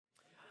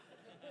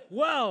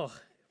Well,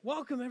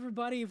 welcome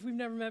everybody. If we've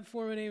never met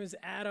before, my name is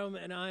Adam,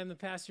 and I am the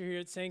pastor here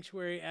at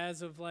Sanctuary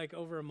as of like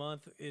over a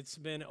month. It's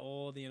been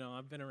old,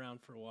 I've been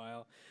around for a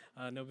while.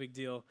 No big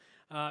deal.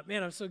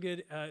 Man, I'm so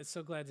good.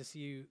 So glad to see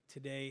you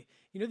today.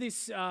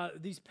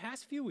 These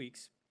past few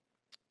weeks,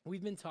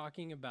 we've been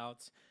talking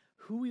about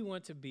who we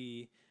want to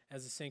be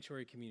as a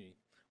Sanctuary community,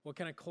 what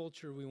kind of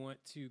culture we want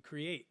to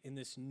create in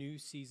this new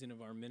season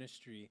of our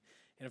ministry.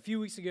 And a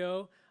few weeks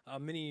ago,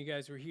 many of you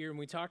guys were here, and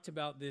we talked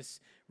about this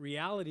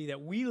reality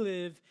that we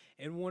live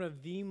in one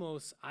of the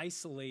most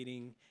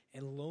isolating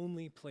and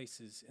lonely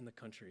places in the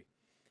country.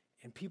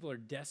 And people are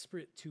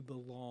desperate to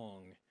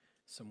belong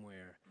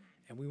somewhere.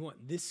 And we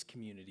want this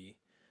community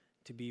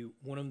to be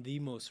one of the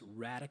most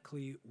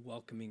radically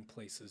welcoming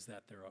places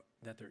that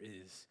there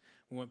is.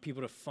 We want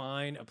people to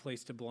find a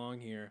place to belong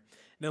here. And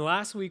then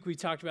last week, we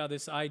talked about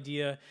this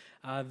idea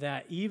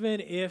that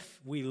even if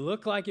we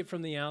look like it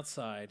from the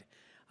outside,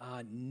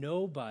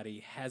 nobody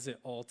has it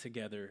all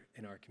together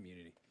in our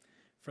community.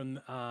 From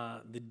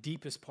the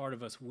deepest part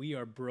of us, we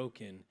are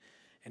broken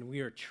and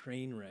we are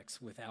train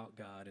wrecks without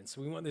God. And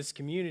so we want this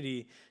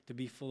community to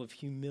be full of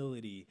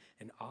humility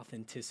and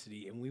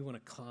authenticity, and we want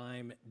to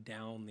climb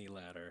down the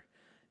ladder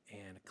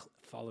and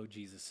follow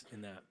Jesus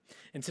in that.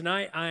 And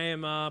tonight, I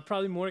am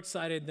probably more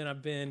excited than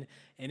I've been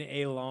in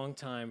a long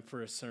time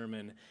for a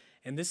sermon.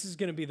 And this is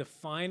going to be the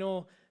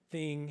final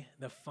thing,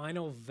 the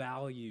final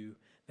value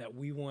that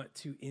we want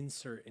to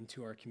insert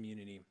into our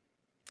community.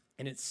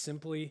 And it's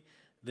simply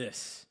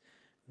this.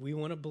 We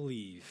want to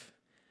believe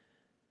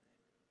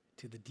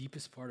to the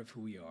deepest part of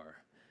who we are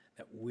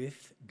that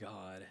with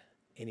God,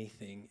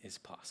 anything is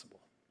possible.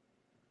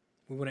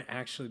 We want to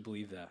actually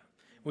believe that.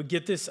 We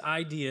get this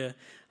idea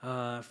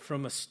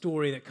from a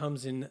story that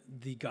comes in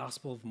the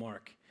Gospel of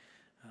Mark.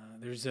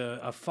 There's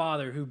a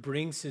father who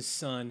brings his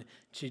son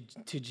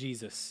to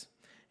Jesus.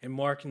 In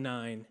Mark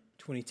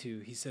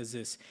 9:22, he says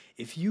this: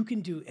 "If you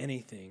can do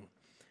anything,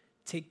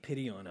 take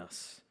pity on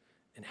us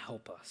and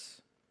help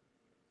us."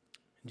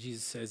 And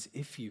Jesus says,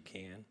 if you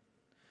can,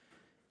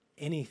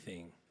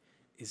 anything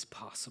is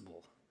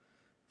possible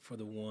for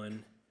the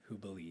one who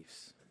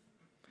believes.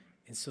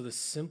 And so the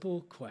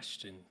simple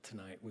question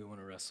tonight we want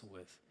to wrestle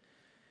with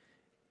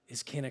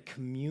is, can a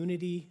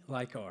community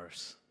like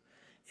ours,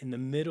 in the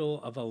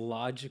middle of a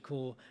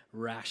logical,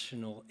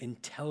 rational,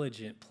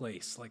 intelligent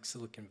place like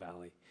Silicon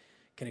Valley,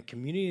 can a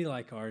community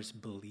like ours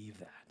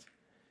believe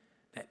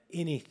that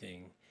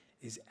anything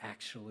is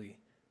actually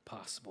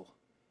possible?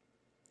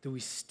 Do we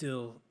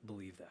still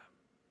believe that?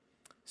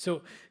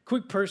 So,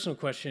 quick personal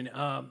question.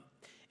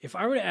 If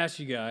I were to ask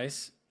you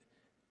guys,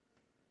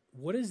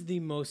 what is the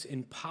most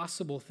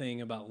impossible thing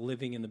about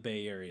living in the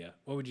Bay Area?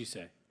 What would you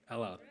say out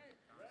loud?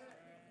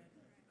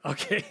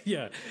 Okay,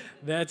 yeah,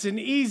 that's an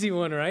easy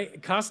one,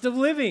 right? Cost of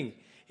living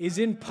is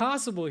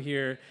impossible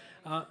here.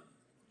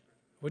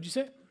 What'd you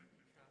say?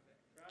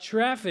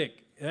 Traffic.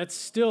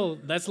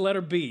 That's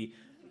letter B.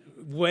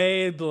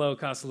 Way below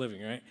cost of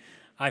living, right?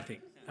 I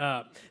think.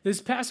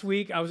 This past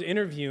week, I was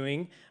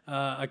interviewing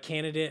a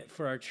candidate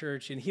for our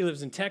church, and he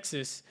lives in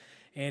Texas.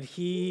 And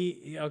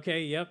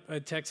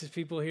Texas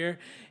people here.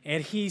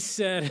 And he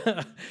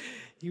said,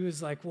 he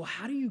was like, well,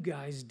 how do you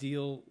guys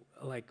deal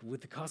with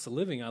the cost of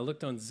living? I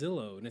looked on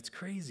Zillow, and it's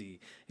crazy.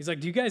 He's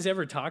like, do you guys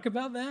ever talk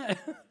about that?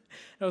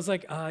 I was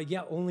like,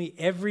 yeah, only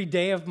every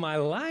day of my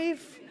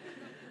life.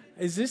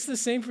 Is this the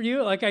same for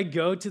you? Like, I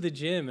go to the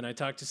gym, and I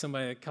talk to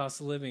somebody at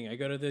cost of living. I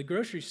go to the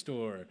grocery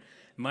store.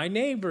 My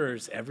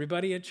neighbors,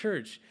 everybody at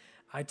church.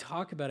 I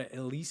talk about it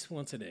at least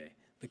once a day.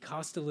 The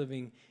cost of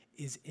living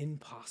is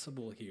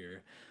impossible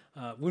here.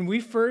 When we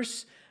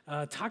first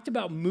talked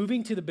about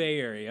moving to the Bay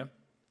Area,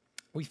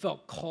 we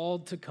felt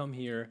called to come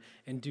here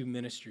and do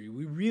ministry.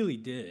 We really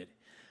did.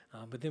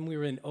 But then we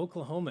were in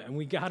Oklahoma, and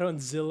we got on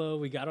Zillow,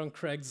 we got on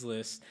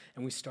Craigslist,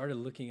 and we started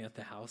looking at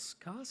the house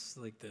costs,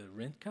 like the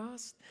rent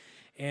cost.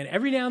 And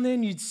every now and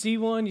then you'd see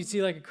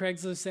like a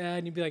Craigslist ad,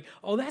 and you'd be like,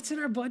 oh, that's in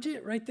our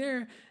budget right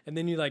there. And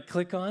then you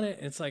click on it,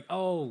 and it's like,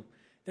 oh,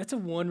 that's a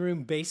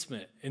one-room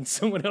basement in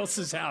someone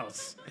else's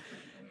house.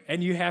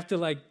 And you have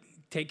to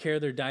take care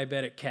of their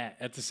diabetic cat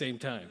at the same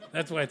time.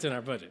 That's why it's in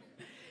our budget.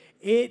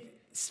 It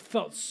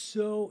felt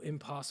so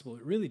impossible.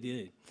 It really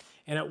did.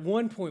 And at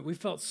one point, we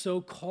felt so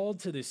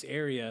called to this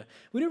area.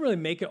 We didn't really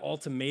make an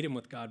ultimatum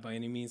with God by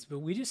any means, but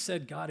we just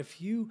said, God,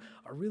 if you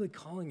are really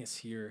calling us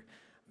here,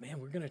 man,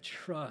 we're going to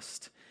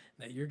trust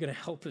that you're going to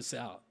help us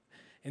out.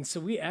 And so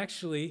we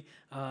actually,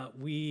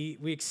 we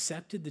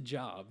accepted the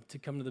job to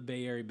come to the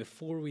Bay Area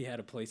before we had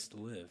a place to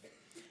live.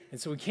 And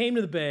so we came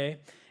to the Bay,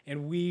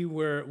 and we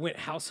went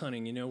house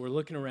hunting. We're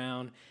looking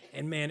around,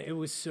 and man, it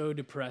was so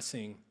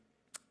depressing.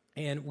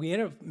 And we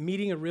ended up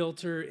meeting a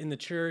realtor in the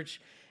church,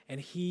 and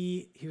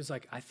he was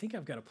like, I think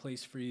I've got a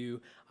place for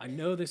you. I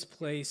know this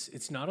place.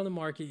 It's not on the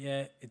market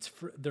yet.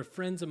 They're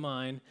friends of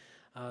mine,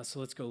 so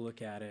let's go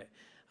look at it.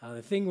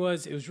 The thing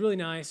was, it was really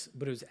nice,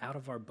 but it was out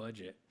of our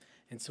budget.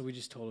 And so we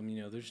just told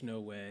him, there's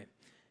no way.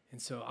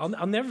 And so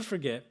I'll never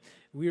forget,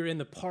 we were in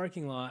the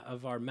parking lot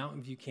of our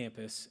Mountain View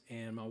campus,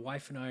 and my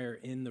wife and I are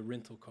in the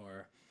rental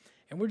car.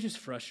 And we're just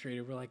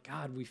frustrated. We're like,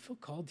 God, we feel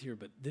called here,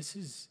 but this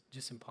is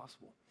just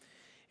impossible.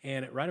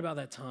 And right about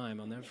that time,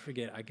 I'll never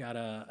forget, I got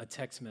a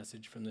text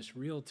message from this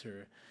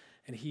realtor,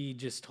 and he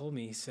just told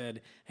me, he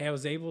said, hey, I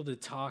was able to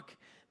talk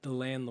the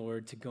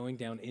landlord to going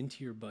down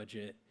into your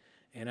budget.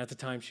 And at the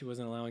time, she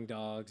wasn't allowing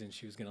dogs, and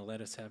she was going to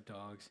let us have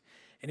dogs.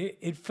 And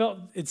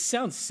it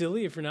sounds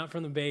silly if you're not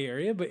from the Bay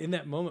Area, but in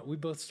that moment, we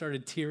both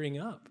started tearing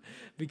up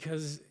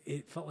because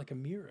it felt like a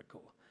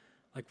miracle.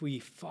 Like we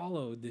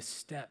followed this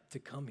step to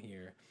come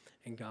here,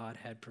 and God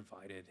had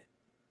provided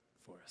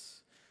for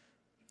us.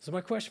 So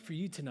my question for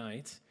you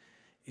tonight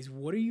is,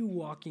 what are you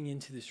walking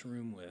into this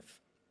room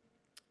with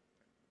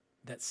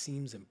that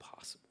seems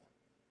impossible?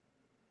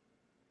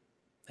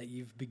 That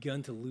you've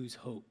begun to lose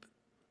hope?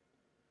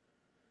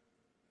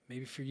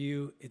 Maybe for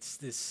you, it's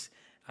this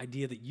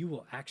idea that you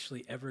will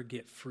actually ever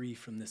get free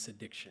from this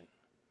addiction.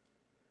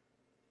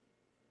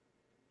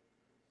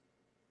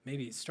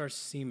 Maybe it starts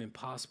to seem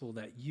impossible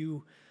that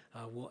you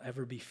will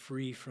ever be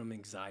free from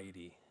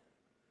anxiety,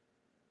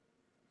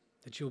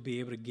 that you'll be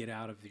able to get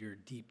out of your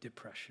deep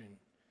depression.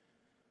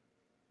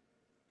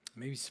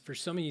 Maybe for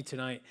some of you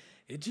tonight,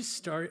 it's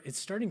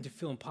starting to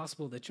feel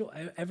impossible that you'll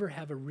ever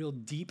have a real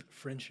deep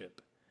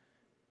friendship,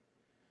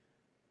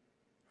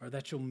 or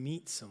that you'll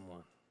meet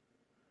someone,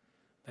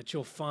 that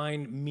you'll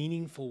find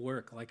meaningful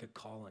work like a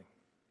calling.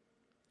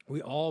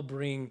 We all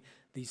bring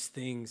these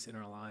things in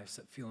our lives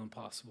that feel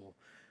impossible.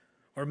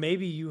 Or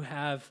maybe you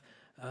have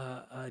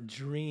a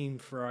dream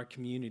for our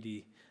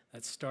community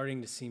that's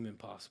starting to seem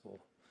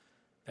impossible,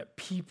 that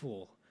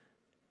people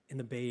in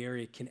the Bay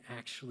Area can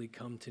actually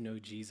come to know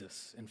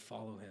Jesus and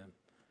follow him,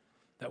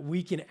 that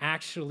we can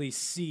actually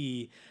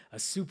see a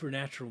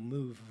supernatural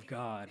move of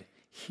God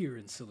here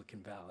in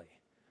Silicon Valley.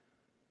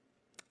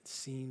 It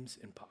seems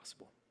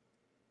impossible.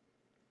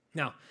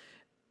 Now,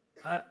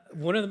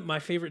 one of my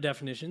favorite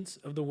definitions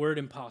of the word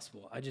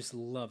impossible, I just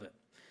love it.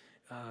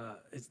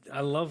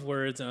 I love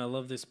words, and I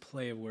love this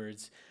play of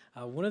words.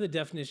 One of the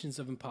definitions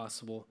of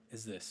impossible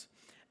is this: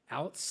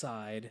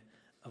 outside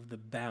of the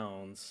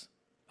bounds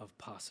of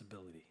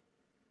possibility.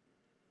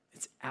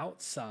 It's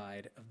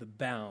outside of the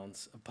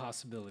bounds of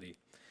possibility.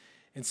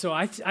 And so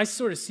I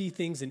sort of see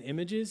things in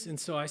images, and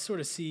so I sort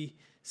of see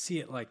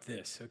it like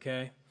this,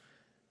 okay?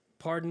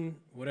 Pardon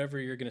whatever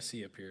you're going to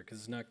see up here, because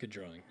it's not good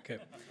drawing,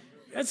 okay?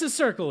 That's a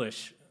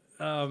circle-ish.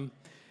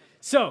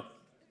 So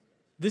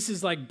this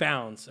is like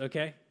bounds,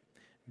 okay?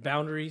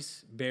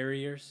 Boundaries,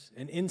 barriers,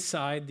 and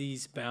inside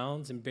these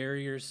bounds and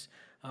barriers,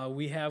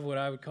 we have what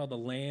I would call the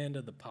land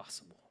of the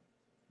possible.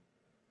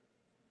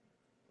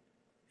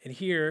 And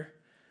here,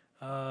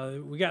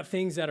 we got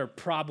things that are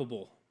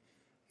probable,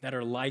 that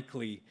are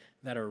likely,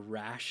 that are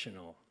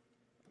rational.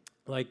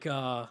 Like,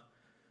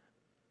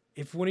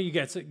 if one of you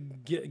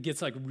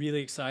gets like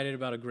really excited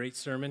about a great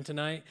sermon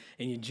tonight,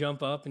 and you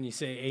jump up and you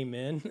say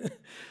amen,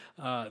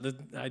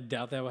 I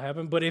doubt that will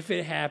happen. But if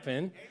it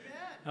happened,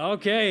 amen.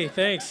 Okay,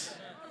 thanks.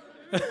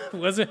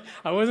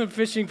 I wasn't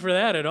fishing for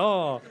that at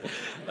all.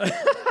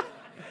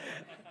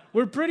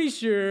 We're pretty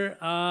sure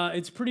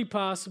it's pretty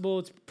possible,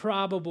 it's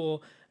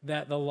probable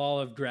that the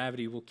law of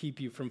gravity will keep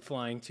you from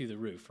flying to the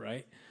roof,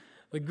 right?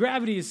 Like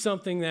gravity is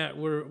something that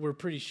we're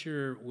pretty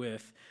sure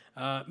with.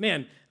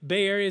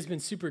 Bay Area has been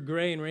super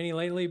gray and rainy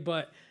lately,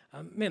 but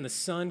the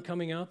sun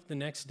coming up the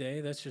next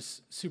day, that's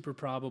just super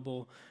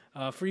probable.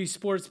 For you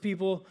sports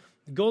people,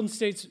 the Golden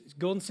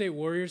State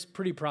Warriors,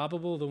 pretty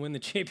probable to win the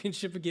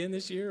championship again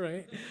this year,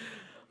 right?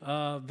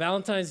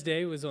 Valentine's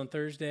Day was on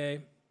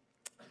Thursday.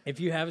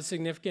 If you have a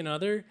significant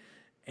other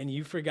and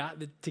you forgot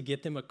to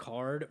get them a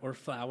card or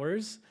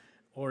flowers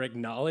or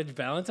acknowledge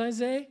Valentine's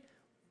Day,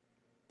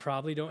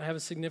 probably don't have a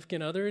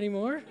significant other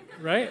anymore,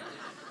 right?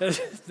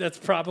 That's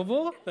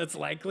probable. That's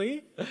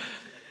likely.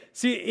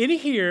 See, in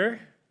here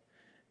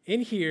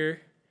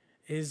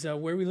is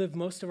where we live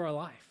most of our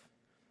life.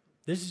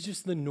 This is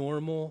just the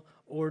normal,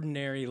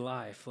 ordinary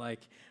life.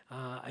 Like,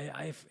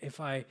 if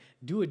I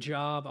do a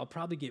job, I'll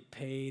probably get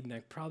paid, and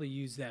I probably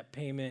use that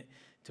payment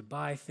to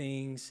buy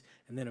things,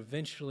 and then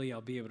eventually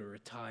I'll be able to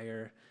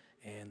retire,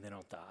 and then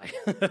I'll die.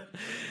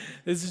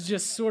 This is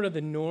just sort of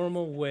the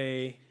normal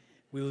way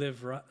we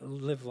live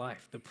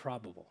life, the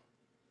probable.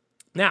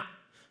 Now,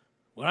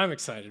 what I'm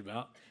excited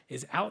about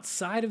is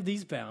outside of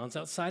these bounds,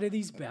 outside of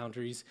these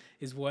boundaries,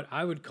 is what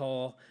I would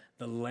call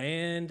the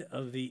land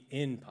of the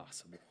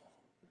impossible.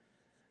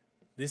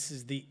 This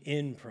is the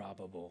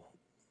improbable,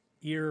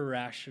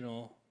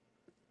 irrational,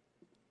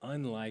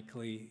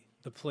 unlikely,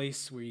 the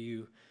place where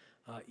you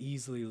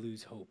easily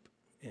lose hope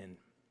in.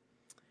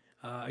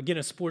 Again,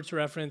 a sports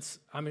reference.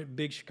 I'm a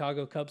big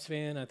Chicago Cubs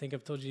fan. I think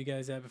I've told you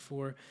guys that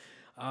before.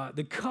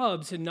 The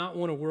Cubs had not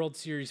won a World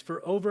Series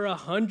for over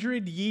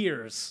 100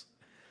 years.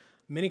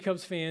 Many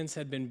Cubs fans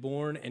had been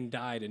born and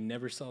died and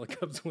never saw the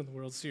Cubs win the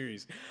World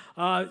Series.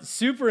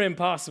 Super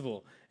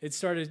impossible. It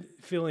started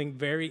feeling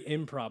very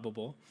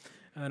improbable.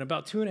 And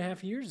about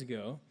 2.5 years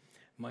ago,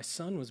 my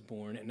son was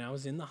born, and I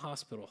was in the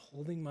hospital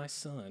holding my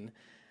son,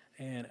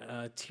 and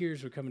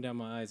tears were coming down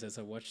my eyes as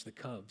I watched the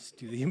Cubs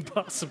do the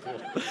impossible.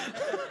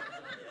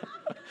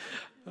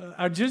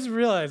 I just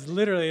realized,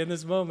 literally in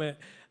this moment,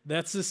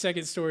 that's the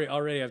second story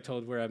already I've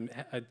told where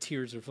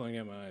tears are flowing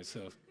out my eyes.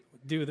 So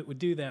do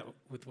that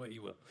with what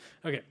you will.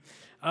 Okay.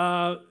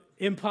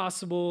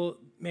 Impossible,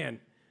 man.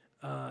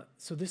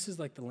 So this is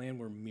like the land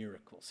where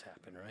miracles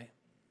happen, right?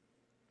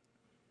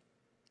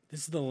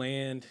 This is the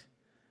land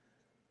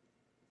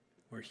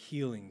where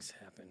healings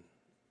happen.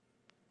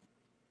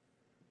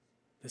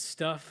 The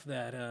stuff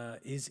that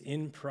is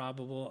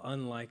improbable,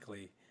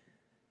 unlikely.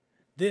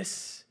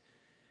 This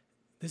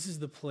is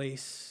the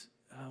place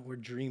where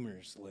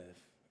dreamers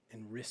live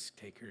and risk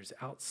takers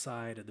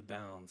outside of the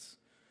bounds.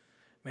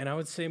 Man, I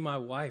would say my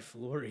wife,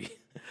 Lori,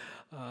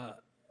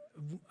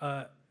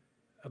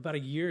 about a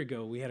year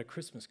ago, we had a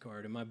Christmas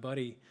card, and my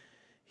buddy,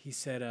 he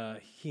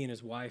said he and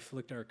his wife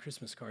looked at our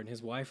Christmas card, and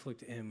his wife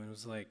looked at him and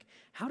was like,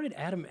 how did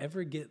Adam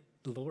ever get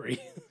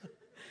Lori?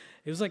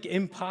 It was like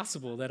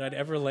impossible that I'd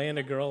ever land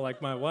a girl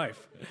like my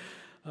wife.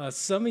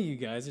 Some of you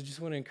guys, I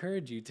just want to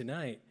encourage you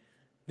tonight,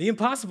 the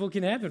impossible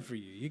can happen for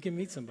you. You can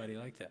meet somebody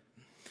like that.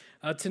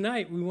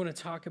 Tonight, we want to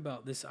talk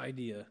about this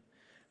idea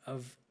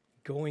of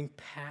going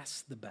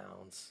past the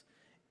bounds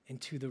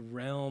into the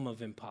realm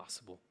of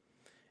impossible.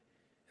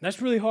 And that's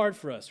really hard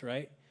for us,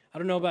 right? I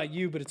don't know about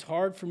you, but it's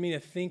hard for me to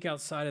think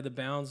outside of the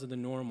bounds of the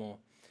normal.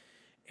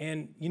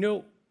 And,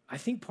 I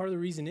think part of the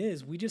reason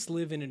is we just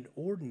live in an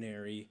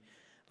ordinary,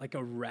 like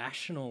a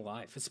rational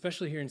life,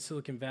 especially here in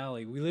Silicon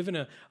Valley. We live in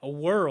a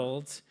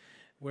world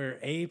where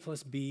A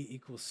plus B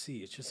equals C.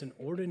 It's just an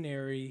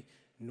ordinary,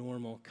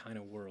 normal kind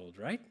of world,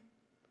 right?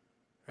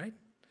 Right?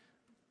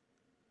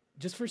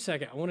 Just for a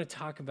second, I want to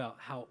talk about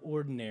how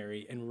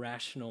ordinary and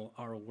rational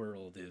our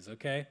world is,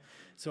 okay?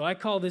 So I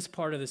call this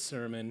part of the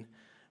sermon,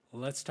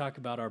 let's talk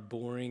about our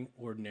boring,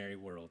 ordinary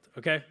world,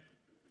 okay?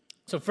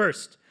 So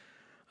first,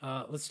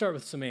 let's start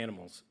with some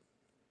animals.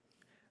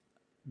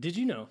 Did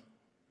you know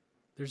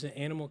there's an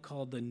animal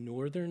called the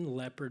northern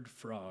leopard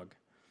frog,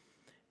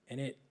 and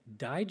it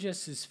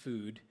digests its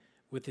food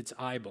with its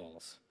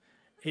eyeballs.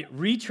 It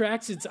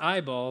retracts its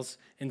eyeballs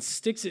and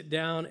sticks it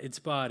down its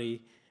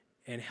body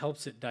and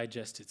helps it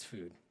digest its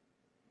food.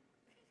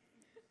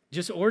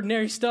 Just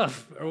ordinary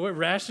stuff, or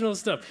rational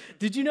stuff.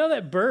 Did you know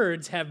that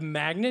birds have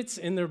magnets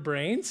in their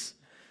brains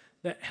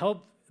that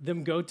help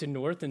them go to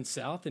north and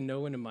south and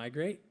know when to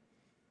migrate?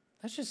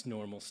 That's just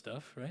normal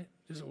stuff, right?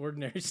 Just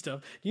ordinary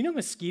stuff. Do you know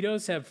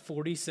mosquitoes have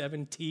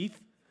 47 teeth?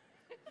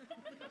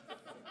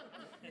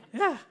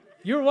 Yeah,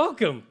 you're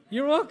welcome.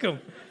 You're welcome.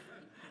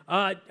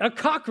 A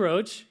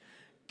cockroach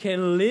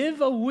can live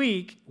a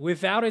week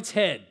without its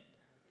head.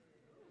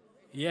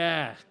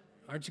 Yeah.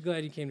 Aren't you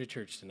glad you came to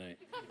church tonight?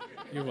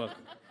 You're welcome.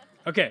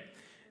 Okay.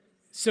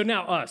 So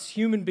now us,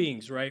 human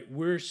beings, right?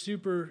 We're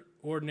super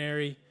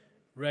ordinary,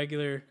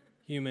 regular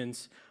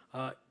humans.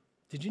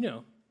 Did you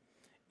know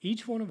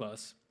each one of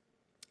us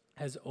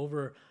has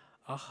over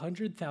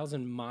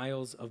 100,000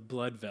 miles of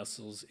blood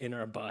vessels in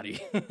our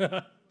body?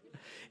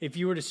 If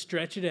you were to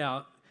stretch it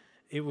out,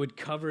 it would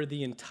cover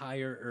the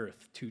entire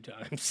earth 2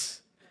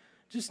 times.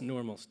 Just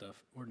normal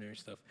stuff, ordinary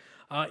stuff.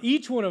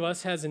 Each one of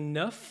us has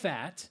enough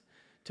fat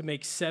to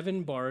make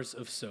 7 bars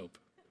of soap.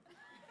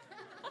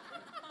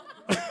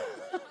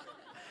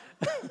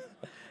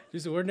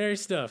 Just ordinary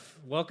stuff.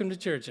 Welcome to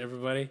church,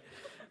 everybody.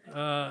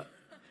 I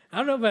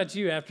don't know about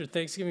you, after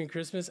Thanksgiving and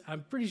Christmas,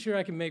 I'm pretty sure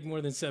I can make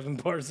more than 7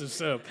 bars of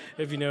soap,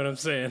 if you know what I'm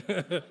saying.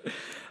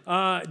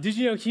 Did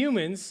you know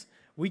humans,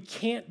 we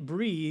can't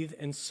breathe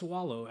and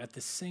swallow at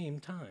the same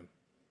time?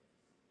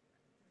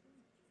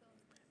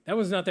 That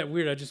was not that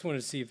weird. I just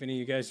wanted to see if any of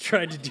you guys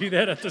tried to do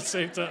that at the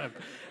same time.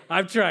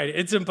 I've tried.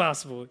 It's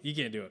impossible. You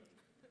can't do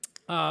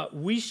it.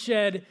 We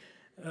shed,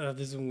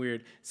 this is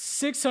weird,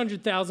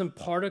 600,000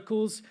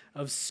 particles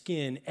of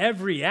skin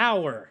every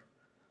hour.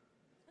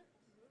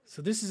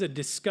 So this is a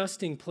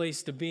disgusting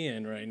place to be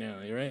in right now,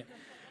 right?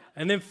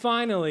 And then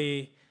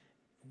finally,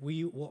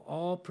 we will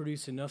all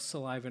produce enough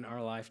saliva in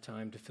our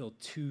lifetime to fill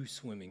 2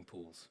 swimming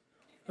pools.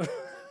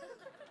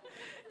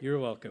 You're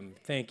welcome.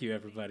 Thank you,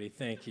 everybody.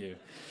 Thank you.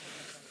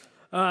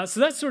 So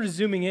that's sort of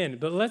zooming in,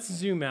 but let's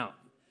zoom out.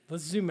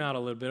 Let's zoom out a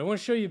little bit. I want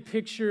to show you a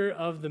picture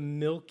of the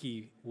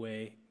Milky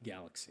Way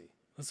galaxy.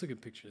 Let's look at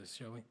a picture of this,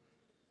 shall we?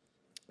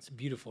 It's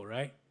beautiful,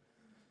 right?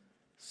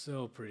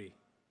 So pretty.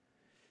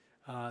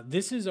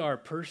 This is our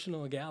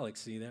personal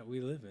galaxy that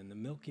we live in, the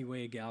Milky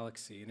Way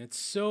galaxy. And it's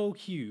so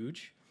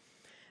huge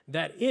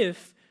that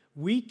if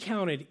we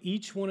counted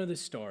each one of the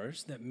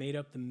stars that made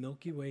up the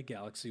Milky Way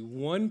galaxy,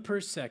 1 per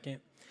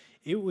second,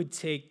 it would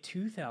take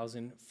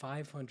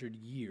 2,500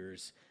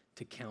 years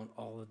to count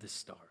all of the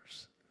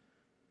stars.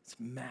 It's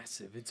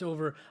massive. It's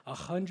over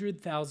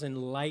 100,000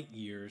 light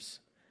years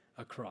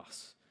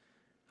across.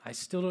 I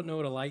still don't know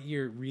what a light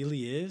year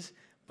really is,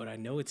 but I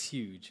know it's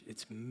huge.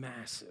 It's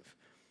massive.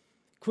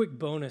 Quick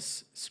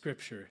bonus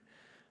scripture.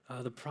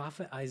 The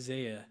prophet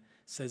Isaiah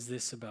says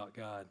this about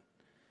God.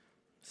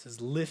 It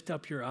says, lift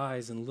up your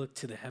eyes and look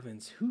to the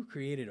heavens. Who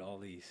created all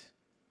these?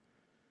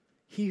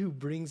 He who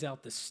brings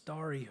out the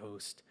starry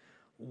host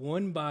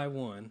one by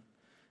one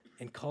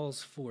and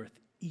calls forth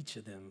each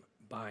of them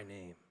by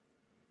name.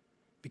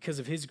 Because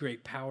of his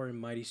great power and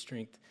mighty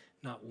strength,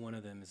 not one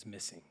of them is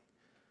missing.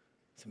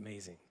 It's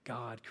amazing.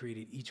 God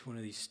created each one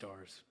of these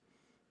stars.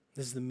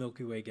 This is the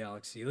Milky Way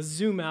galaxy. Let's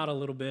zoom out a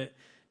little bit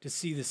to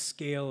see the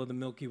scale of the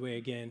Milky Way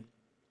again.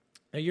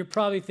 Now, you're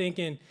probably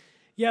thinking,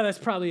 yeah, that's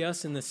probably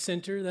us in the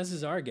center. This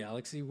is our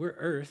galaxy. We're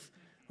Earth,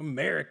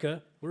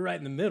 America. We're right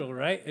in the middle,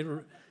 right?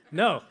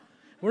 No,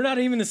 we're not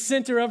even the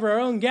center of our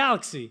own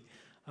galaxy.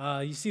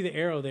 You see the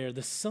arrow there.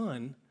 The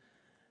sun,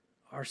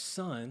 our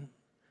sun,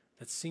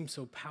 that seems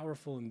so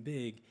powerful and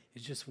big,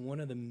 is just one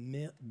of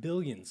the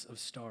billions of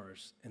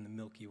stars in the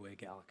Milky Way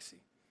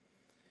galaxy.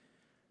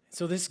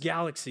 So this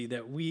galaxy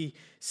that we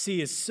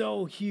see is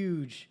so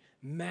huge,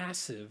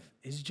 massive,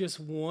 is just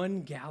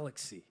one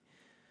galaxy.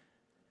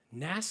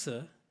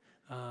 NASA,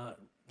 the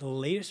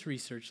latest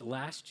research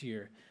last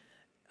year,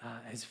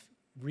 has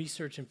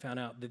researched and found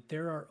out that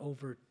there are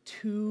over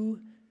 2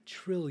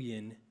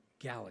 trillion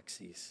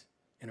galaxies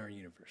in our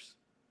universe.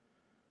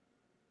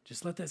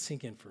 Just let that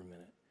sink in for a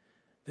minute.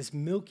 This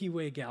Milky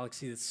Way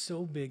galaxy that's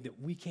so big that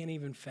we can't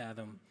even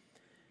fathom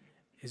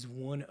is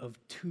one of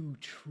 2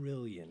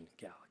 trillion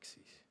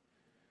galaxies.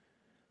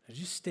 Now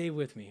just stay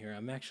with me here.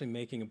 I'm actually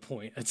making a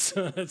point.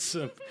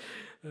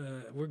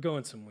 We're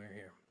going somewhere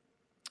here.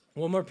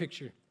 One more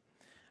picture.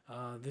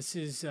 This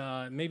is,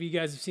 maybe you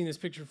guys have seen this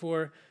picture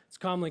before. It's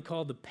commonly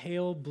called the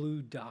pale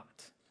blue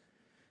dot.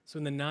 So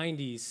in the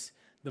 90s,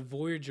 the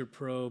Voyager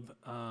probe,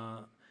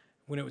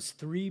 when it was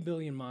 3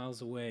 billion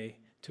miles away,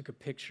 took a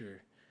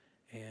picture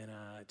and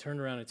turned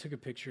around and took a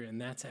picture, and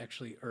that's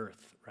actually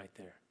Earth right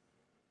there,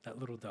 that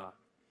little dot.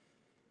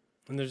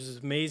 And there's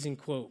this amazing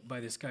quote by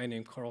this guy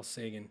named Carl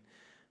Sagan.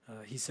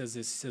 He says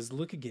this, he says,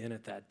 "Look again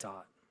at that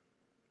dot.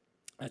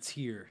 That's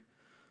here.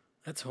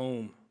 That's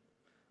home.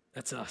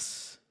 That's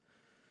us.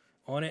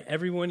 On it,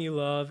 everyone you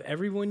love,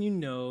 everyone you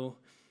know,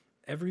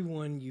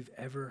 everyone you've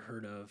ever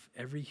heard of,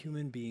 every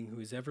human being who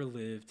has ever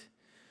lived,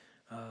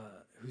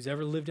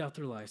 out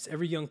their lives,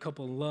 every young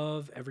couple in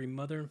love, every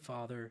mother and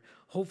father,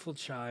 hopeful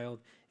child,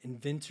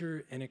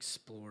 inventor and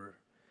explorer,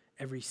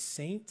 every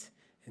saint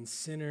and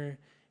sinner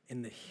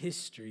in the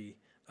history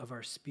of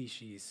our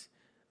species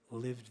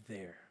lived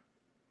there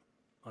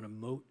on a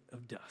mote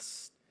of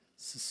dust,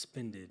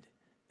 suspended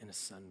in a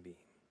sunbeam."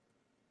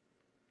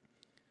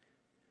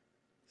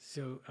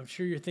 So I'm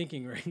sure you're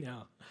thinking right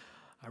now,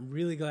 I'm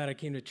really glad I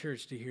came to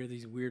church to hear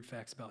these weird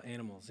facts about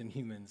animals and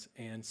humans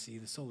and see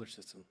the solar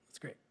system. That's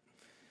great.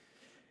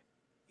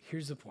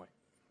 Here's the point.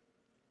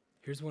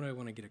 Here's what I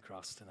want to get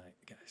across tonight,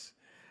 guys.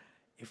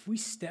 If we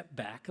step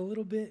back a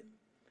little bit,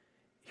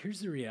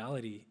 here's the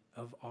reality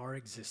of our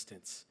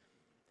existence.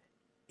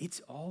 It's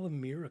all a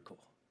miracle.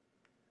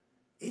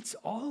 It's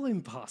all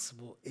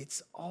impossible.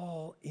 It's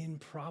all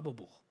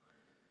improbable.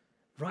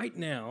 Right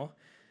now,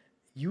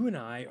 you and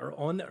I are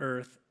on the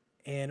earth,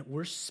 and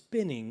we're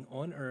spinning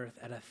on earth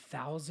at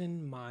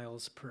 1,000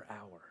 miles per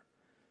hour.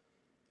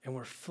 And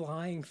we're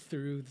flying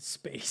through the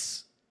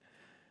space.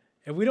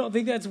 And we don't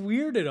think that's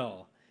weird at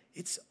all.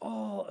 It's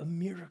all a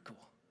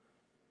miracle.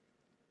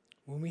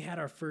 When we had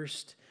our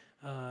first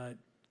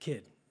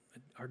kid,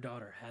 our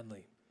daughter,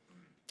 Hadley,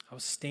 I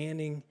was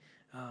standing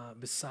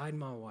beside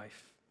my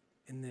wife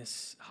in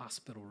this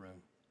hospital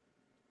room.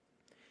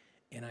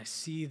 And I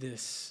see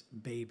this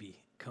baby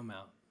come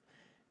out.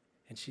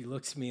 And she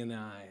looks me in the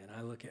eye, and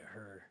I look at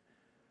her.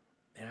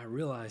 And I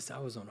realized I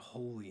was on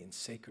holy and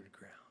sacred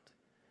ground.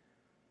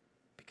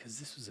 Because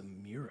this was a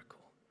miracle.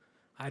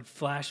 I had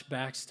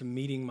flashbacks to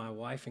meeting my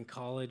wife in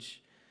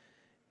college,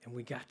 and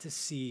we got to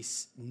see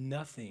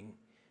nothing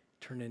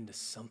turn into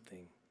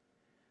something.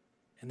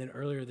 And then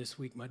earlier this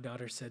week, my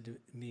daughter said to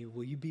me,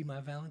 "Will you be my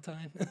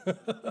Valentine?"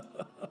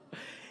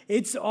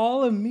 It's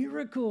all a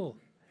miracle.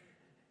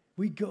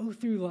 We go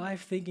through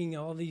life thinking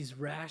all these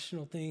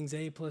rational things,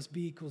 A plus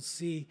B equals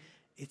C.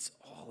 It's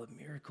all a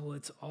miracle.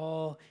 It's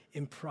all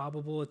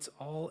improbable. It's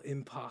all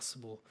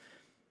impossible.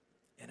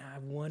 And I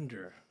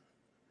wonder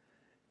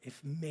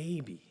if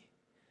maybe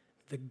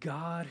the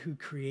God who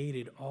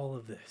created all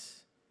of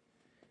this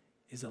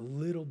is a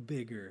little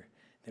bigger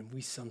than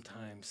we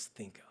sometimes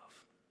think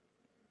of.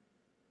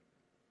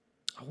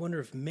 I wonder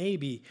if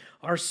maybe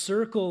our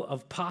circle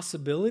of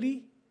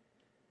possibility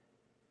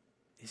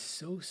is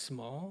so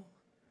small,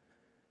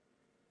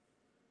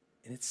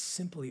 and it's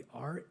simply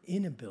our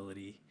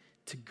inability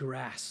to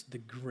grasp the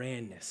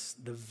grandness,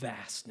 the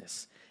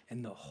vastness,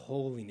 and the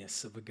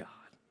holiness of a God.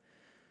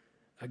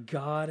 A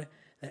God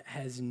that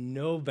has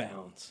no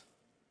bounds.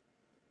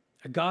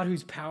 A God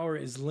whose power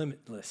is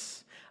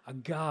limitless. A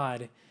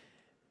God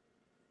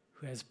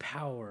who has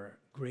power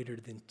greater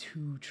than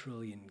 2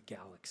 trillion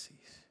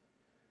galaxies.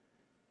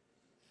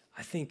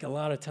 I think a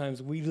lot of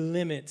times we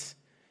limit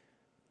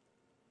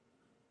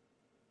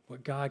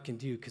what God can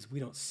do because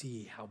we don't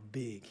see how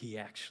big he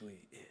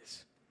actually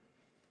is.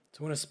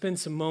 So I want to spend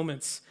some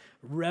moments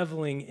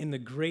reveling in the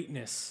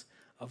greatness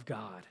of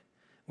God.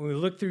 When we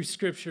look through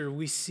Scripture,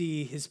 we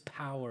see his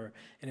power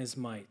and his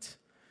might.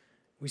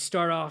 We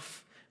start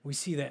off, we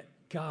see that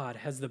God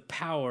has the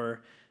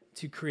power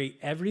to create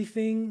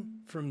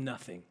everything from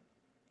nothing.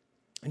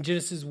 In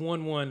Genesis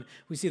 1:1,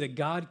 we see that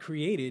God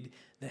created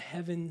the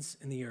heavens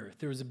and the earth.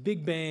 There was a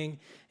big bang,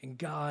 and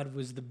God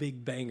was the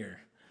big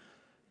banger.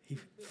 He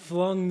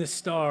flung the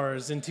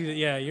stars into the,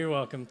 yeah, you're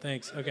welcome,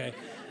 thanks, okay.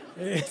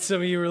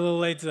 Some of you were a little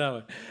late to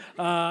that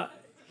one.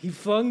 He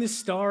flung the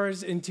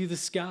stars into the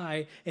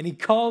sky, and he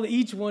called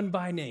each one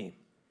by name.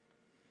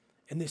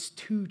 And this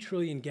 2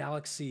 trillion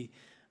galaxy,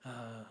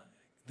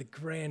 the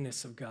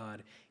grandness of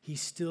God, he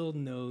still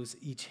knows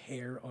each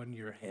hair on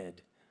your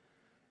head.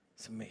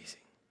 It's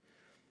amazing.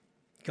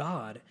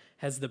 God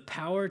has the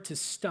power to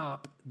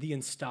stop the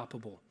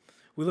unstoppable.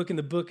 We look in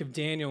the book of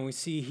Daniel and we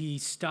see he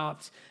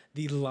stopped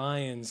the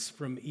lions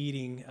from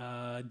eating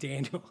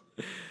Daniel.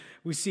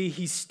 We see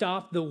he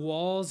stopped the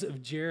walls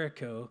of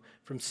Jericho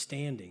from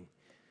standing.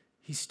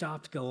 He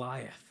stopped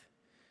Goliath.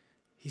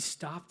 He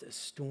stopped a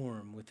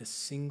storm with a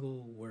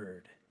single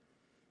word.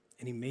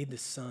 And he made the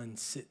sun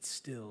sit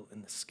still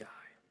in the sky.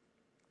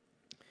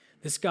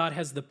 This God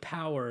has the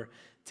power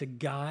to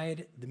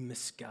guide the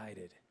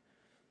misguided.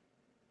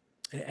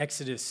 In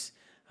Exodus,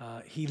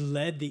 he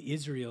led the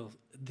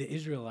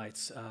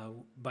Israelites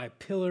by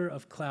pillar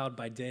of cloud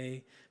by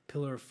day,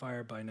 pillar of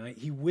fire by night.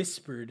 He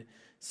whispered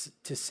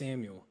to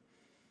Samuel.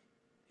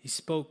 He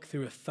spoke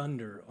through a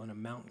thunder on a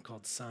mountain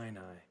called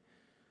Sinai.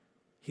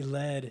 He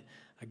led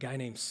a guy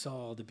named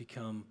Saul to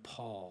become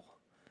Paul.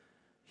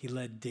 He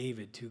led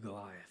David to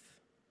Goliath.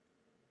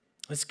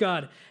 This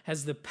God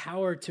has the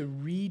power to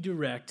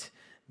redirect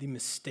the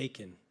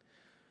mistaken.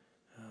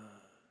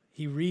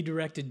 He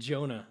redirected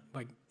Jonah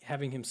by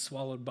having him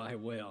swallowed by a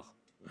whale.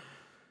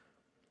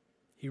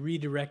 He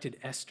redirected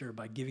Esther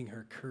by giving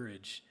her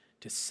courage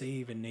to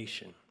save a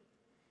nation.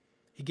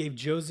 He gave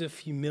Joseph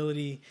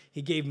humility.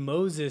 He gave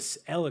Moses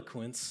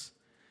eloquence.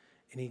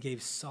 And he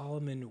gave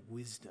Solomon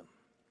wisdom.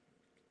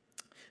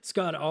 This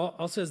God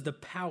also has the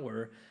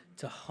power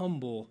to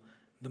humble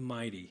the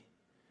mighty.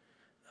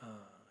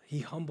 He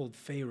humbled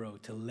Pharaoh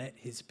to let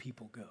his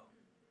people go.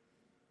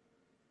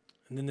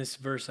 And then this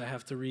verse I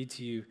have to read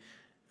to you,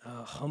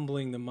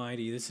 humbling the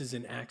mighty. This is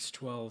in Acts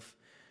 12.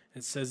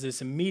 It says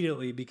this: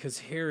 immediately, because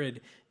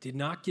Herod did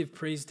not give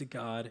praise to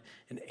God,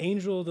 an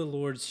angel of the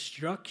Lord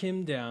struck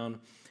him down,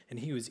 and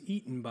he was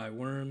eaten by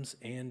worms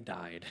and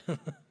died.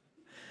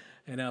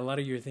 And a lot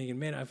of you are thinking,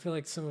 man, I feel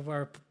like some of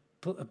our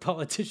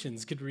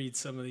politicians could read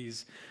some of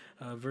these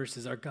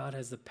verses. Our God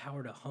has the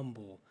power to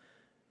humble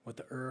what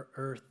the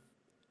earth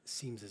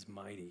seems as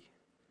mighty.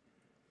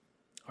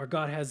 Our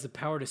God has the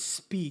power to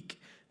speak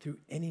through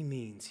any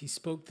means. He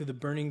spoke through the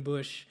burning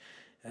bush,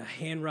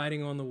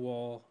 handwriting on the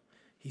wall.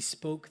 He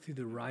spoke through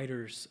the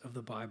writers of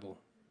the Bible.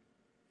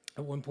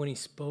 At one point, he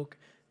spoke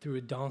through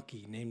a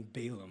donkey named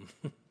Balaam.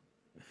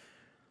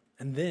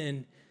 and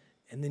then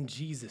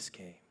Jesus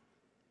came.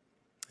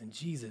 And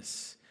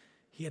Jesus,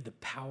 he had the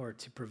power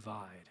to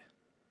provide.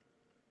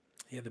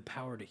 He had the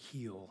power to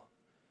heal,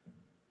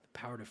 the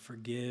power to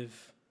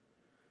forgive,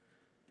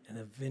 and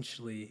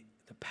eventually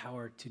the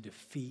power to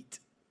defeat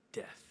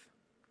death.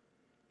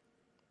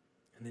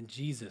 And then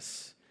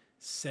Jesus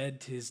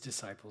said to his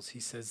disciples, he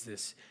says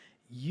this: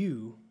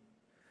 you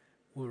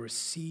will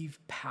receive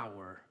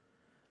power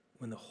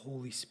when the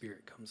Holy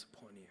Spirit comes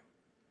upon you.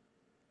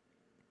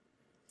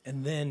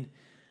 And then,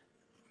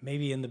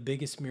 maybe in the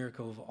biggest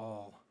miracle of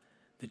all,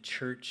 the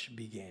church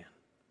began.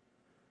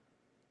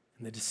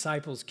 And the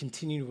disciples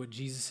continued what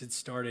Jesus had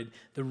started.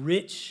 The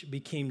rich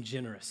became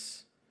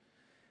generous.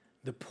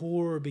 The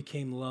poor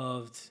became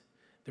loved.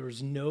 There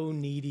was no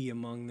needy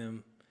among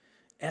them.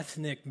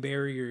 Ethnic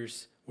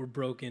barriers were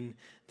broken.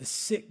 The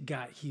sick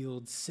got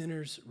healed.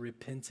 Sinners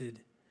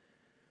repented.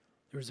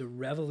 There was a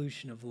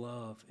revolution of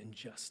love and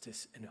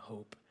justice and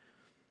hope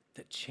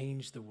that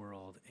changed the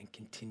world and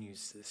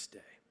continues to this day.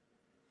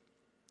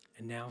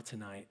 And now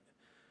tonight,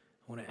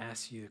 I want to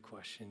ask you the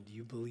question: do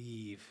you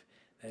believe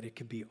that it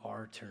could be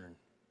our turn?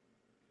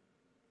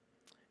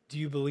 Do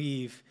you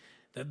believe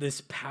that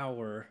this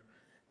power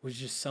was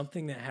just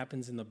something that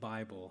happens in the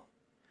Bible?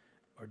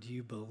 Or do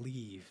you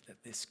believe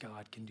that this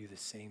God can do the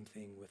same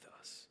thing with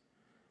us?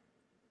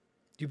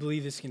 Do you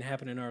believe this can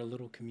happen in our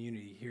little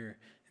community here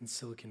in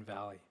Silicon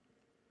Valley?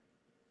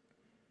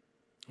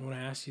 I want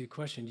to ask you a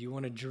question. Do you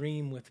want to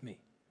dream with me?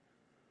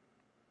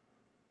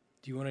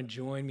 Do you want to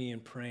join me in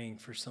praying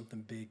for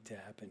something big to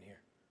happen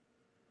here?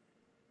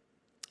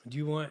 Do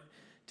you want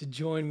to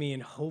join me in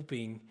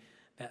hoping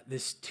that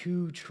this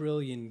 2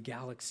 trillion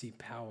galaxy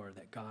power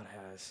that God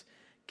has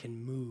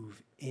can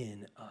move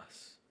in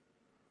us?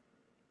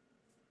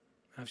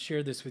 I've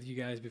shared this with you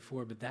guys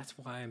before, but that's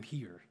why I'm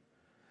here.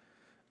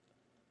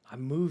 I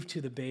moved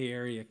to the Bay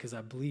Area because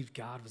I believed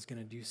God was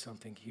going to do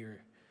something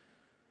here,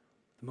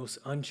 the most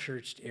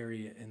unchurched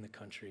area in the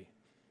country.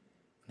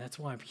 And that's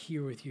why I'm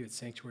here with you at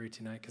Sanctuary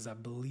tonight, because I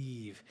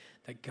believe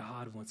that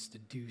God wants to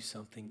do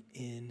something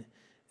in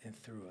and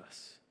through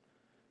us.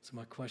 So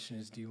my question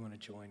is, do you want to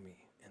join me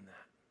in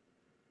that?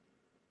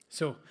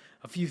 So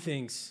a few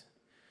things.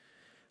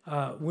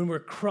 When we're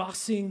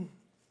crossing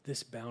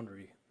this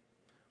boundary,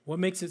 what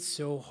makes it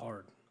so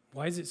hard?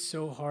 Why is it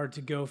so hard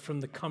to go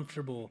from the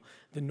comfortable,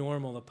 the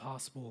normal, the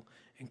possible,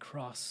 and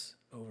cross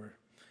over?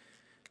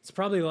 It's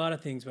probably a lot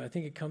of things, but I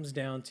think it comes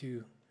down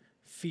to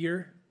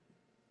fear.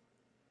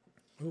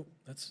 Oh,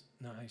 that's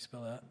not how you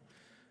spell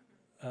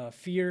that.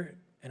 Fear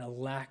and a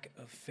lack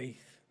of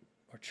faith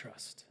or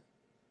trust.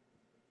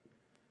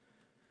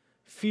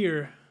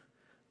 Fear,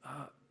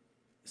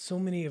 so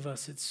many of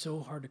us, it's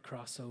so hard to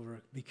cross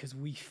over because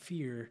we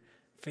fear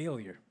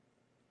failure.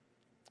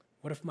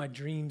 What if my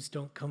dreams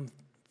don't come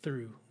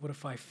through? What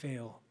if I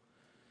fail?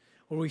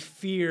 Or we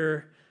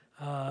fear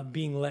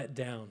being let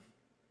down.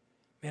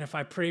 Man, if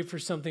I pray for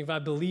something, if I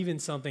believe in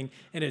something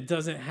and it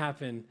doesn't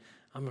happen,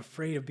 I'm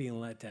afraid of being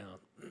let down.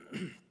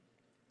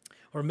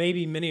 Or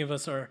maybe many of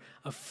us are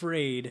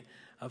afraid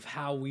of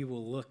how we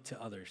will look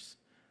to others.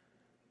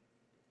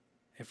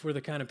 If we're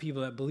the kind of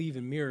people that believe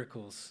in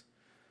miracles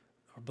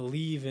or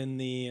believe in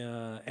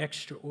the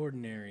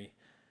extraordinary,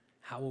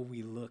 how will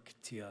we look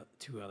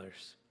to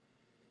others?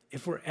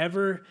 If we're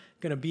ever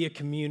going to be a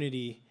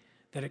community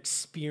that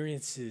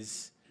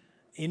experiences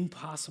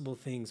impossible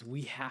things,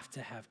 we have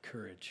to have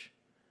courage.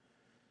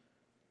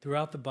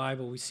 Throughout the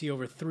Bible, we see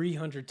over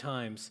 300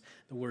 times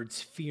the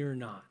words fear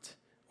not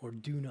or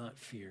do not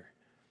fear.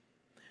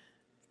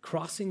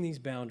 Crossing these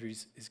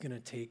boundaries is going to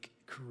take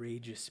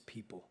courageous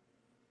people.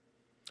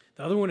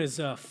 The other one is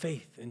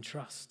faith and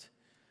trust.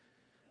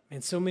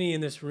 And so many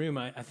in this room,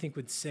 I think,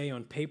 would say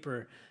on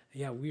paper,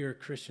 yeah, we are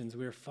Christians,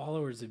 we are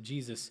followers of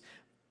Jesus.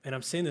 And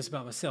I'm saying this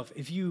about myself.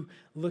 If you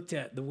looked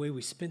at the way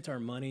we spent our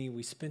money,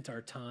 we spent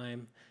our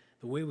time,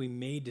 the way we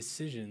made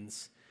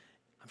decisions,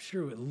 I'm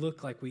sure it would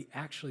look like we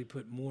actually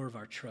put more of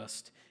our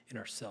trust in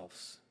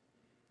ourselves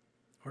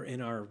or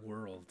in our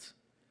world.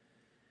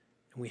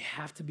 And we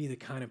have to be the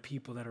kind of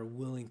people that are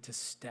willing to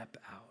step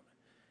out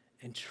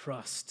and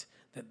trust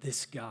that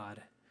this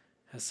God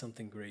has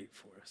something great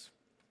for us.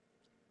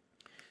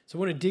 So I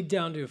want to dig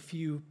down to a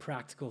few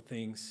practical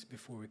things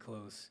before we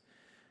close.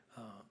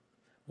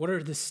 What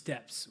are the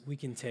steps we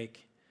can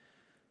take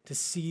to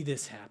see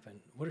this happen?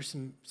 What are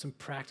some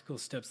practical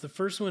steps? The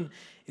first one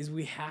is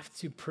we have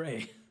to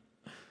pray.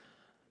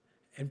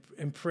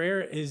 And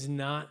prayer is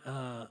not,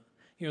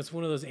 it's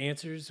one of those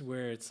answers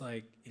where it's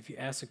like, if you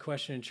ask a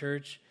question in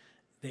church,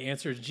 the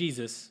answer is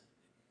Jesus,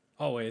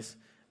 always.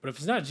 But if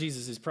it's not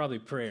Jesus, it's probably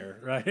prayer,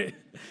 right?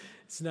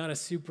 It's not a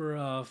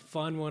super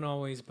fun one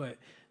always, but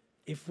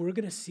if we're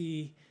going to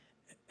see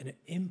an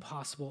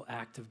impossible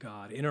act of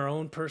God in our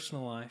own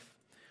personal life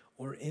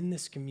or in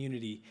this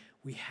community,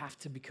 we have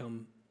to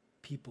become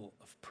people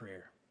of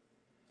prayer.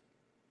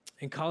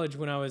 In college,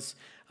 when I was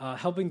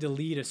helping to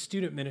lead a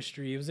student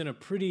ministry, it was in a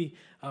pretty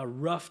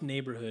rough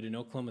neighborhood in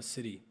Oklahoma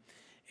City.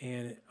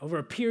 And over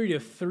a period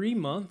of 3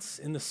 months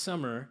in the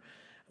summer,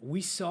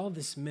 we saw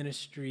this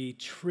ministry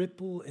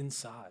triple in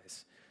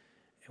size.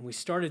 And we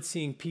started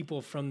seeing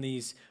people from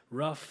these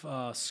rough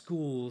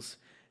schools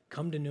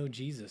come to know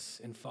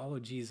Jesus and follow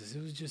Jesus.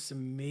 It was just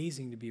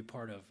amazing to be a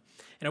part of.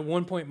 And at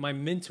one point, my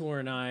mentor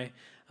and I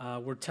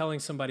were telling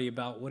somebody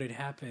about what had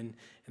happened.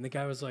 And the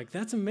guy was like,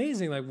 that's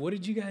amazing. Like, what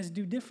did you guys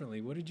do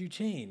differently? What did you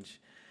change?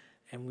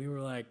 And we were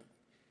like,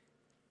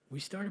 we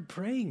started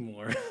praying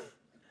more.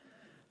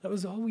 That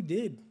was all we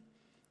did.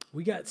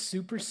 We got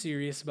super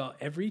serious about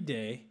every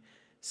day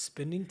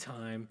spending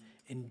time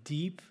in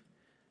deep,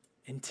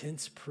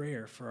 intense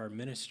prayer for our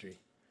ministry.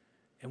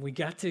 And we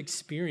got to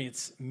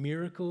experience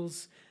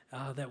miracles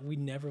that we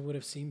never would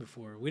have seen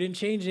before. We didn't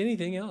change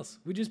anything else.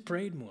 We just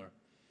prayed more.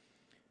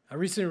 I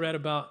recently read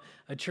about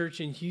a church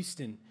in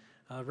Houston.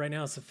 Right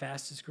now, it's the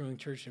fastest growing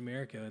church in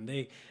America. And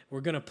they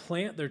were going to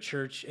plant their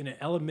church in an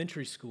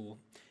elementary school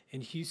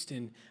in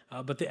Houston,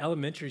 but the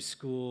elementary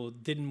school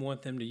didn't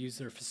want them to use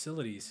their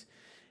facilities.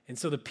 And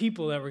so the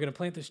people that were going to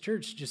plant this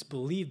church just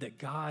believed that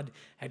God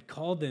had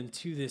called them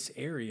to this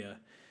area.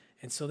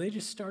 And so they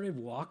just started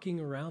walking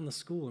around the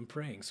school and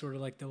praying, sort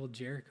of like the old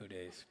Jericho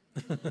days.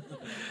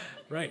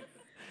 Right.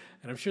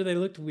 And I'm sure they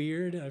looked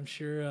weird. I'm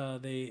sure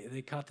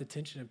they caught the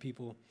attention of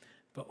people.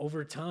 But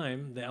over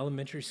time, the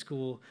elementary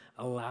school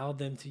allowed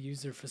them to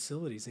use their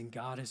facilities, and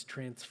God has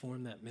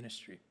transformed that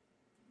ministry.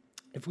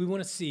 If we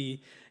want to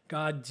see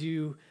God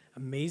do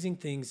amazing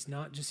things,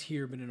 not just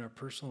here, but in our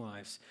personal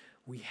lives,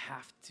 we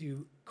have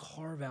to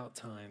carve out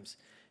times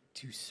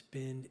to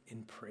spend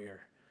in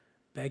prayer,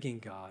 begging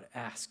God,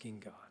 asking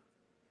God.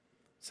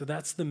 So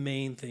that's the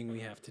main thing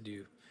we have to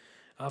do.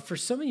 For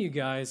some of you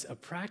guys, a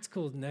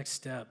practical next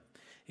step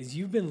is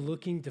you've been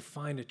looking to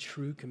find a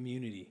true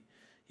community.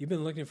 You've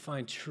been looking to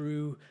find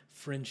true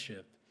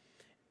friendship.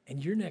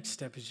 And your next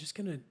step is just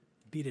going to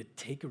be to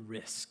take a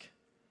risk.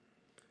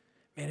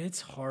 Man,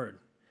 it's hard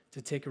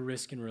to take a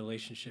risk in a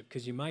relationship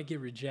because you might get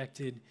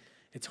rejected.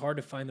 It's hard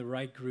to find the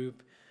right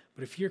group.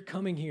 But if you're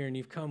coming here and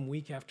you've come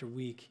week after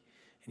week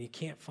and you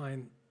can't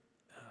find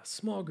a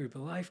small group, a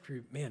life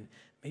group, man,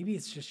 maybe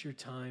it's just your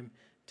time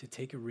to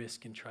take a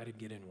risk and try to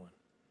get in one.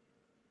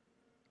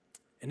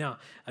 And now,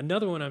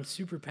 another one I'm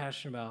super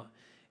passionate about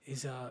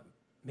is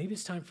maybe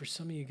it's time for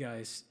some of you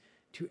guys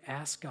to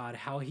ask God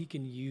how he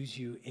can use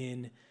you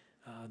in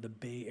the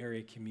Bay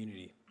Area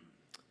community.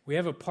 We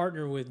have a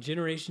partner with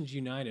Generations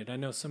United. I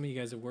know some of you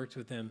guys have worked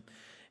with them.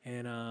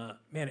 And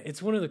man,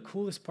 it's one of the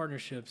coolest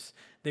partnerships.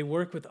 They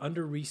work with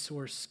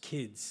under-resourced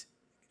kids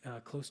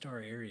close to our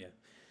area.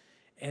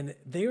 And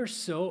they are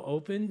so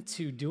open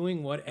to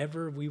doing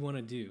whatever we want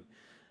to do.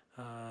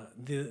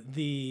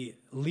 The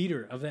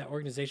leader of that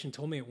organization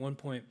told me at one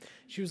point,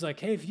 she was like,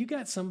 hey, if you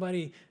got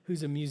somebody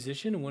who's a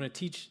musician and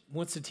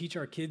wants to teach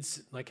our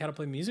kids like how to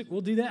play music,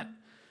 we'll do that.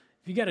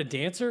 If you got a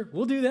dancer,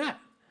 we'll do that.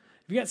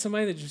 If you got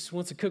somebody that just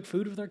wants to cook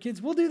food with our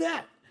kids, we'll do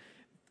that.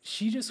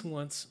 She just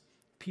wants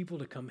people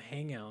to come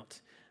hang out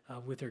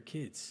with her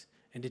kids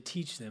and to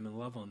teach them and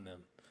love on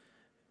them.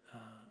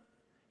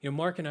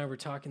 Mark and I were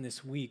talking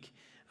this week.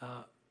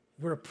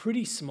 We're a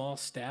pretty small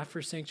staff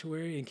for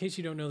Sanctuary. In case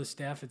you don't know the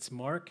staff, it's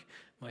Mark,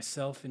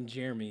 myself, and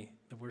Jeremy,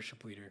 the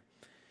worship leader.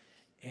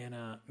 And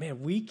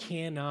man, we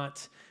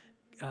cannot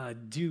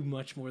do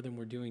much more than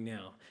we're doing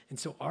now. And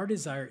so our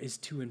desire is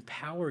to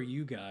empower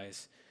you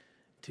guys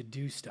to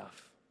do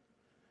stuff.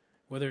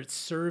 Whether it's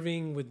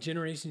serving with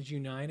Generations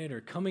United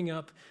or coming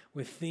up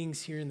with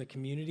things here in the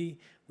community,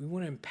 we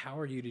want to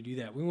empower you to do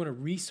that. We want to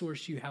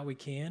resource you how we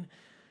can.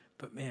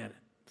 But man,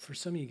 for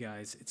some of you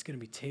guys, it's going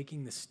to be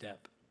taking the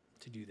step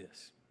to do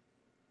this.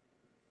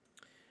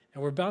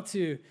 And we're about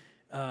to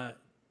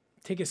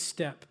take a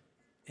step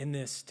in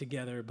this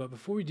together. But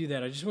before we do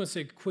that, I just want to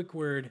say a quick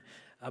word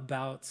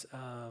about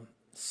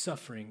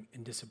suffering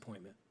and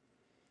disappointment.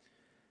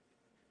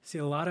 See,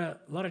 a lot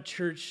of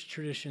church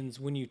traditions,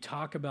 when you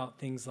talk about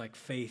things like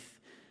faith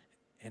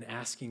and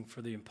asking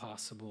for the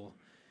impossible,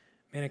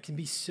 man, it can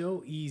be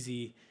so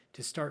easy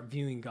to start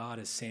viewing God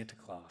as Santa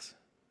Claus.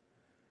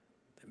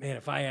 That, man,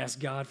 if I ask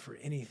God for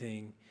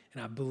anything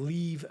and I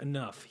believe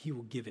enough, he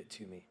will give it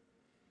to me.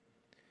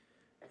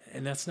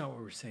 And that's not what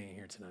we're saying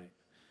here tonight.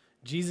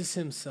 Jesus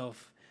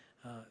himself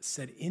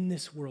said, in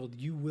this world,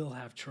 you will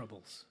have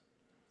troubles.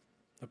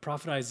 The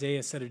prophet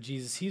Isaiah said of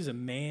Jesus, he's a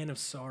man of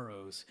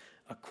sorrows,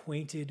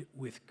 acquainted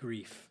with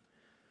grief.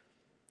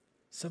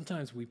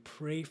 Sometimes we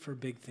pray for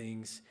big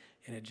things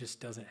and it just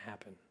doesn't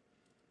happen.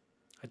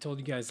 I told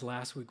you guys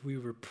last week we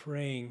were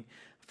praying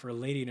for a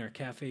lady in our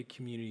cafe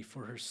community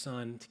for her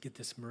son to get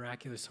this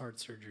miraculous heart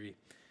surgery,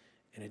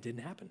 and it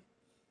didn't happen.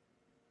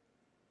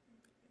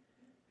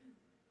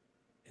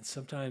 And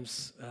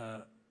sometimes,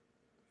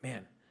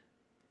 man,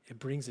 it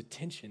brings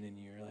attention in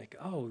you. You're like,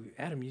 oh,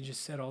 Adam, you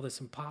just said all this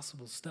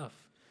impossible stuff.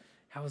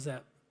 How's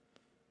that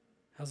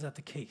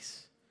the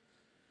case?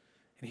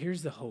 And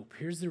here's the hope.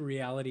 Here's the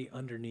reality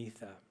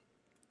underneath that.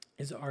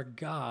 Is our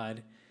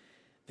God,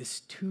 this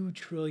 2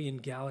 trillion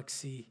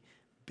galaxy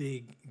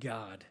big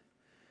God,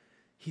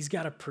 he's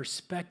got a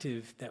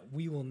perspective that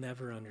we will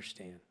never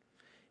understand.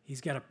 He's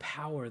got a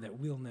power that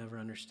we'll never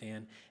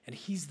understand. And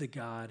he's the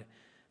God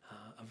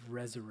of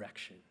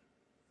resurrection.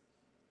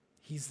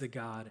 He's the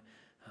God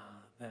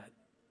that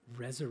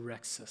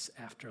resurrects us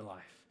after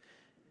life.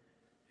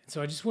 And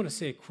so I just want to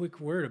say a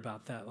quick word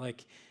about that.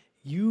 Like,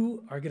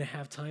 you are going to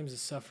have times of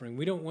suffering.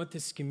 We don't want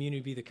this community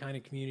to be the kind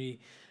of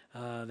community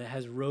that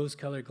has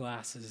rose-colored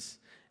glasses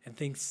and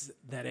thinks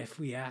that if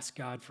we ask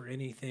God for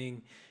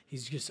anything,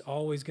 he's just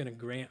always going to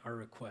grant our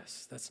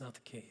requests. That's not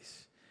the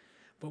case.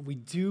 But we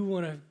do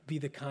want to be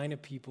the kind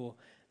of people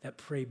that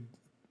pray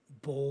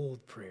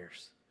bold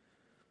prayers,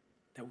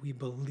 that we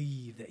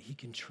believe that he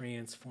can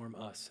transform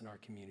us in our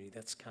community.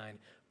 That's the kind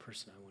of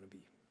person I want to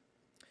be.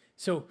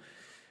 So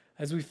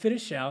as we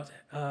finish out,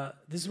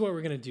 this is what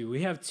we're going to do.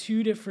 We have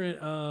 2 different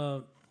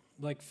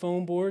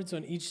foam boards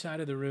on each side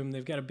of the room.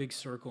 They've got a big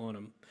circle on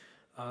them.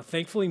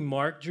 Thankfully,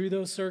 Mark drew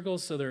those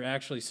circles, so they're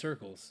actually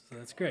circles. So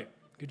that's great.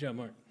 Good job,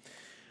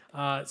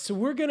 Mark. So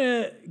we're going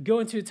to go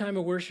into a time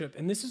of worship,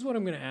 and this is what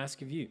I'm going to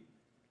ask of you.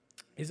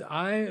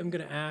 I am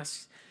going to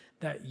ask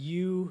that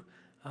you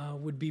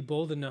would be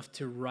bold enough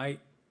to write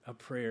a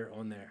prayer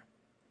on there.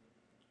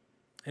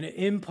 An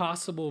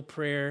impossible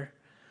prayer.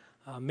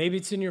 Maybe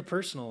it's in your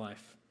personal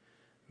life.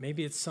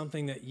 Maybe it's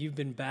something that you've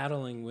been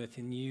battling with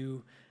and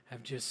you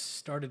have just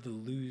started to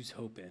lose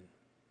hope in.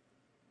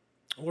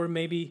 Or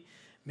maybe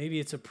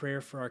it's a prayer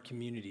for our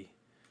community.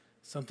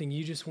 Something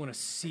you just want to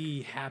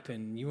see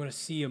happen. You want to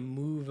see a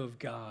move of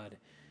God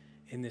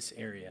in this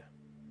area.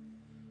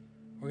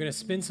 We're going to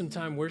spend some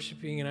time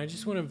worshiping, and I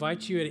just want to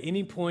invite you at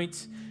any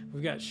point,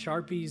 we've got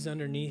Sharpies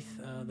underneath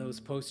those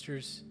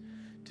posters,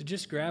 to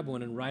just grab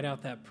one and write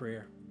out that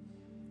prayer.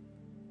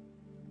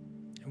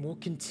 And we'll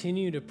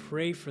continue to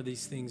pray for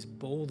these things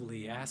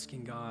boldly,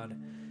 asking God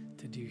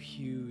to do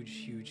huge,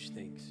 huge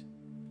things.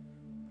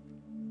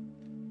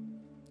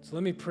 So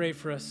let me pray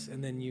for us,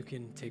 and then you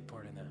can take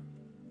part in that.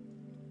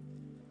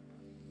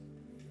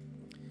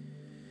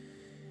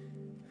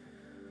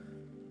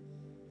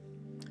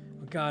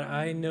 God,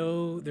 I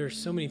know there's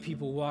so many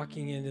people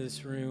walking into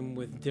this room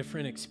with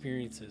different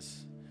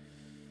experiences,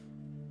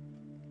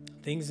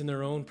 things in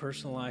their own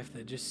personal life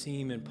that just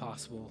seem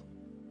impossible.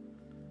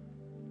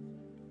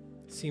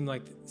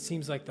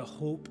 Seems like the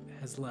hope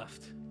has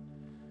left.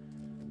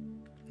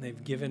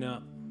 They've given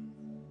up.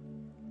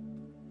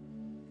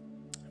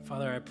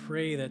 Father, I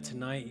pray that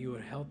tonight you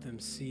would help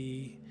them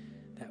see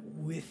that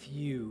with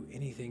you,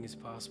 anything is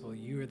possible.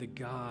 You are the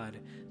God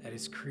that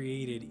has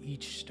created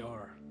each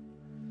star.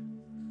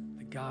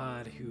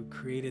 God who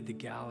created the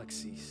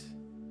galaxies.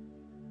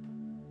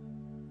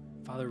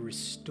 Father,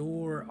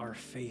 restore our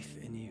faith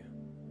in you.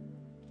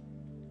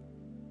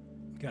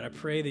 God, I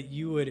pray that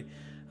you would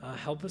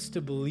help us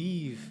to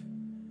believe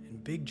in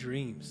big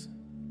dreams.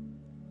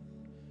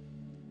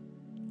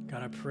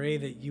 God, I pray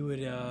that you would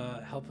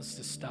help us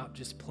to stop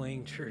just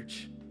playing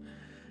church.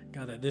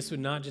 God, that this would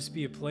not just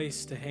be a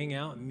place to hang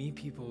out and meet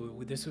people.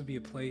 This would be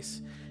a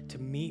place to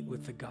meet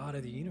with the God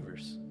of the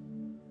universe.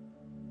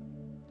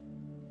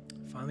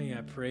 Finally,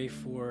 I pray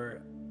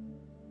for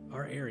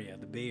our area,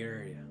 the Bay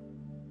Area.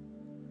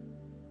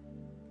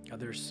 God,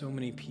 there are so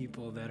many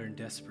people that are in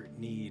desperate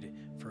need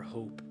for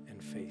hope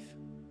and faith.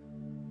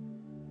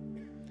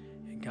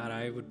 And God,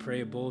 I would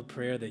pray a bold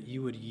prayer that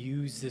you would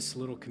use this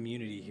little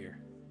community here.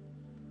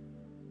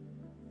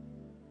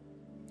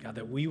 God,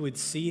 that we would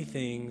see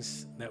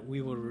things that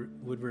we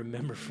would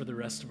remember for the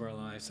rest of our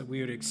lives, that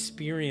we would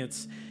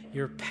experience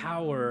your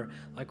power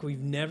like we've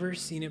never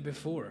seen it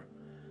before.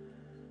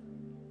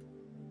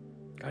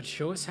 God,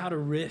 show us how to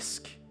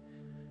risk.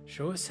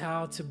 Show us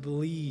how to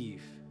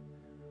believe.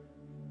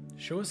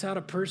 Show us how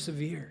to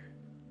persevere.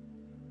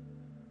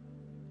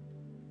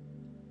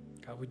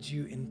 God, would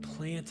you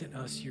implant in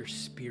us your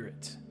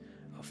spirit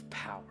of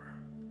power?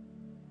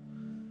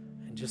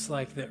 And just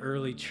like the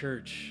early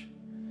church,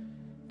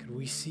 could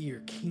we see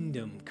your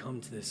kingdom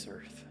come to this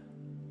earth?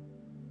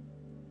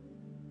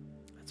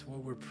 That's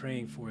what we're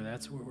praying for.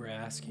 That's what we're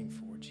asking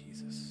for,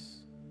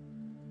 Jesus.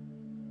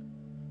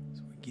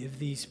 So we give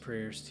these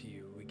prayers to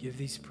you. We give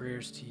these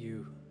prayers to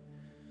you,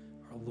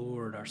 our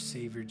Lord, our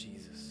Savior,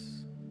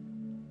 Jesus.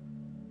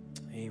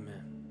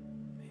 Amen.